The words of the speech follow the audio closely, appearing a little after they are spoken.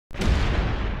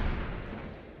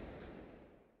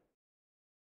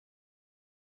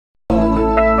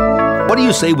What do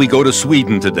you say we go to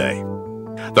Sweden today?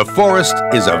 The forest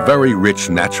is a very rich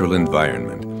natural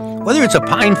environment. Whether it's a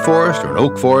pine forest or an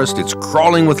oak forest, it's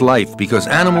crawling with life because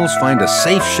animals find a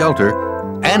safe shelter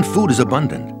and food is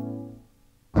abundant.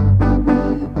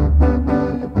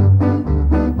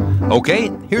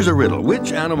 Okay, here's a riddle.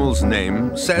 Which animal's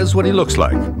name says what he looks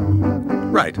like?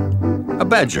 Right, a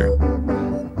badger.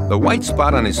 The white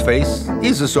spot on his face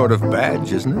is a sort of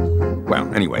badge, isn't it?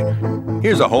 Well, anyway,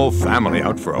 here's a whole family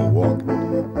out for a walk.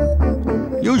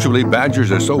 Usually,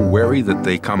 badgers are so wary that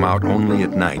they come out only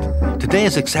at night. Today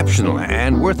is exceptional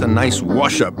and worth a nice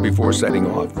wash-up before setting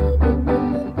off.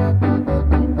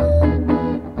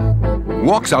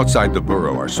 Walks outside the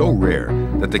burrow are so rare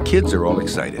that the kids are all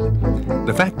excited.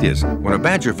 The fact is, when a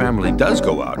badger family does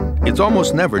go out, it's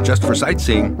almost never just for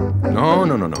sightseeing. No.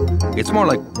 It's more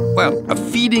like, well, a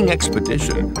feeding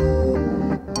expedition.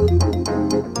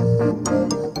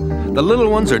 The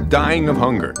little ones are dying of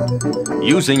hunger.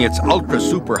 Using its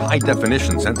ultra-super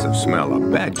high-definition sense of smell, a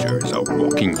badger is a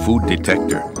walking food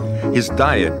detector. His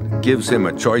diet gives him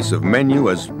a choice of menu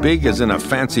as big as in a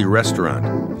fancy restaurant.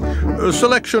 A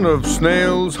selection of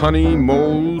snails, honey,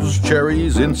 moles,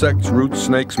 cherries, insects, roots,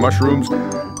 snakes, mushrooms.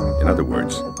 In other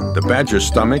words, the badger's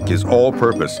stomach is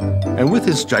all-purpose, and with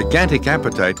his gigantic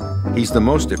appetite, he's the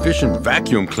most efficient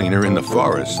vacuum cleaner in the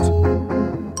forest.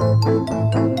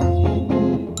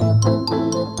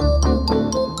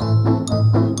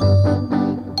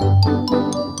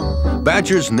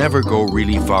 Badgers never go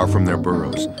really far from their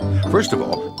burrows. First of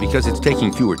all, because it's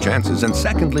taking fewer chances, and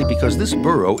secondly, because this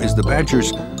burrow is the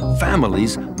badger's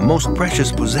family's most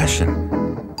precious possession.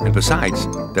 And besides,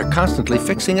 they're constantly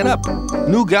fixing it up.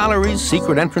 New galleries,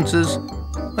 secret entrances.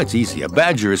 It's easy. A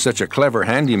badger is such a clever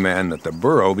handyman that the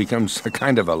burrow becomes a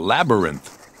kind of a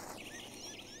labyrinth.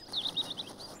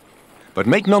 But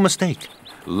make no mistake,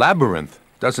 labyrinth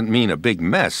doesn't mean a big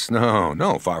mess.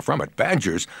 No, far from it.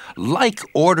 Badgers like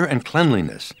order and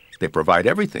cleanliness. They provide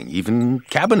everything, even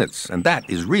cabinets, and that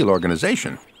is real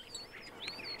organization.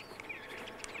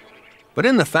 But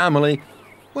in the family,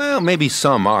 well, maybe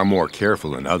some are more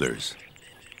careful than others.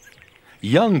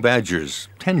 Young badgers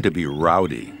tend to be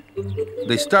rowdy.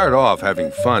 They start off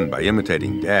having fun by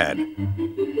imitating Dad,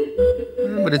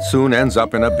 but it soon ends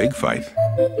up in a big fight.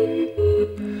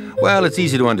 Well, it's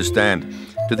easy to understand.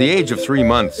 To the age of 3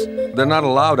 months, they're not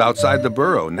allowed outside the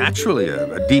burrow. Naturally,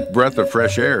 a deep breath of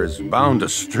fresh air is bound to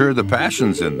stir the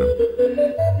passions in them.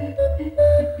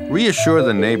 Reassure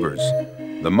the neighbors.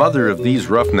 The mother of these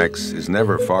roughnecks is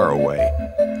never far away.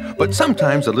 But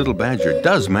sometimes a little badger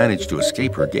does manage to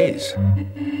escape her gaze.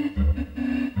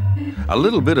 A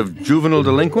little bit of juvenile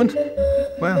delinquent?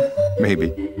 Well,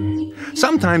 maybe.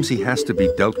 Sometimes he has to be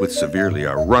dealt with severely.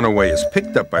 A runaway is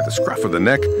picked up by the scruff of the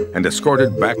neck and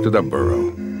escorted back to the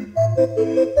burrow.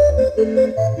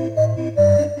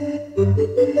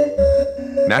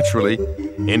 Naturally,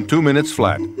 in 2 minutes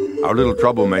flat, our little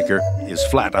troublemaker is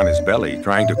flat on his belly,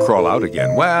 trying to crawl out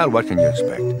again. Well, what can you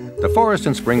expect? The forest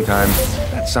in springtime,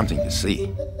 that's something to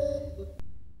see.